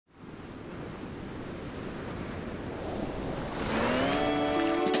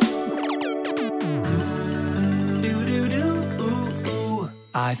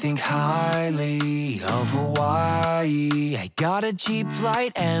I think highly of Hawaii. I got a cheap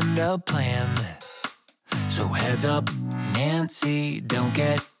flight and a plan. So heads up, Nancy, don't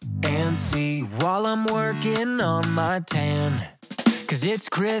get antsy while I'm working on my tan. 'Cause it's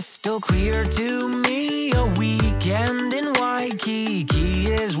crystal clear to me, a weekend in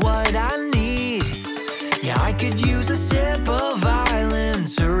Waikiki is what I need. Yeah, I could use a sip of island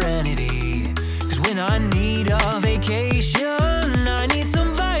serenity. 'Cause when I need a vacation, I need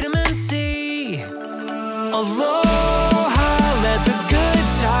some vitamin C. Aloha, let the good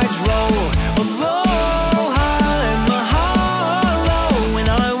tides roll. Aloha and mahalo. When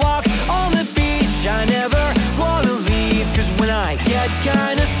I walk on the beach, I never wanna leave. 'Cause when I get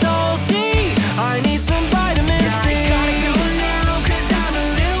kinda salty, I need some vitamin C. I gotta go now, 'cause I'm a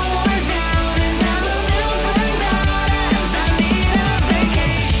little worn down and I'm a little burned out as I need a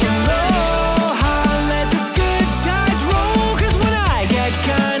vacation. Aloha, let the good tides roll. 'Cause when I get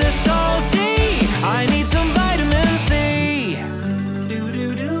kinda salty, I need some vitamin C.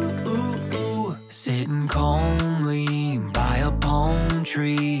 Do-do-do-ooh-ooh. Sitting calmly by a palm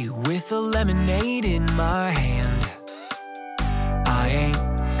tree with a lemonade in my hand. I ain't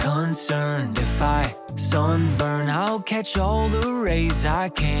concerned if I sunburn, I'll catch all the rays I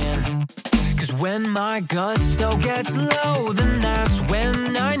can. 'Cause when my gusto gets low, then that's when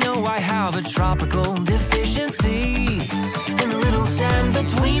I know I have a tropical deficiency. And a little sand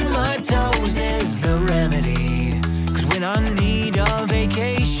between my toes is the remedy. 'Cause when I need a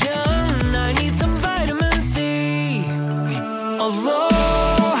vacation, I need some vitamin C.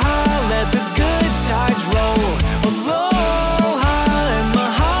 Aloha, let the good tides roll. Aloha and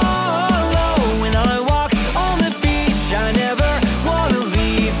mahalo. When I walk on the beach, I never wanna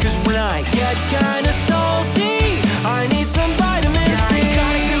leave. 'Cause when I get kinda salty, I need some vitamin C. I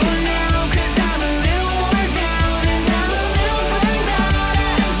gotta go now, 'cause I'm a little worn down and I'm a little burned out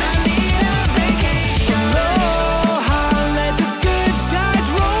as I need a vacation. Aloha, let the good tides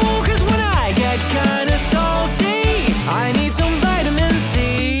roll. 'Cause when I get kinda salty, I need some vitamin C.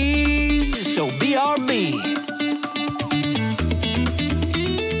 So BRB.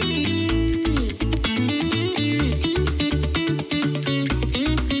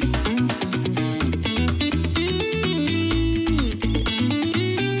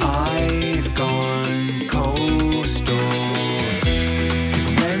 I've gone coastal. 'Cause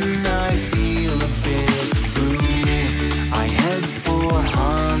when I feel a bit blue, I head for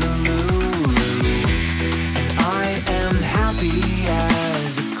Honolulu. And I am happy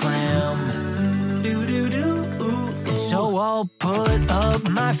as a clam. Do-do-do-ooh. And so I'll put up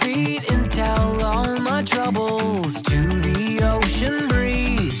my feet and tell all my troubles to the ocean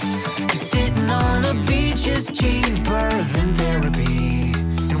breeze. 'Cause sitting on a beach is cheaper than therapy.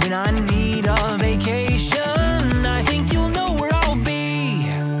 And when I need a vacation, I think you'll know where I'll be.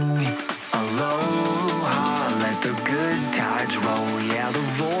 Aloha, let the good tides roll. Yeah, the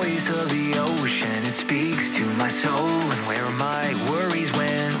voice of the ocean, it speaks to my soul. And where are my worries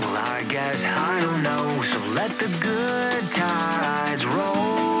when? Well, I guess I don't know. So let the good tides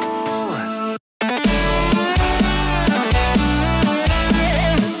roll.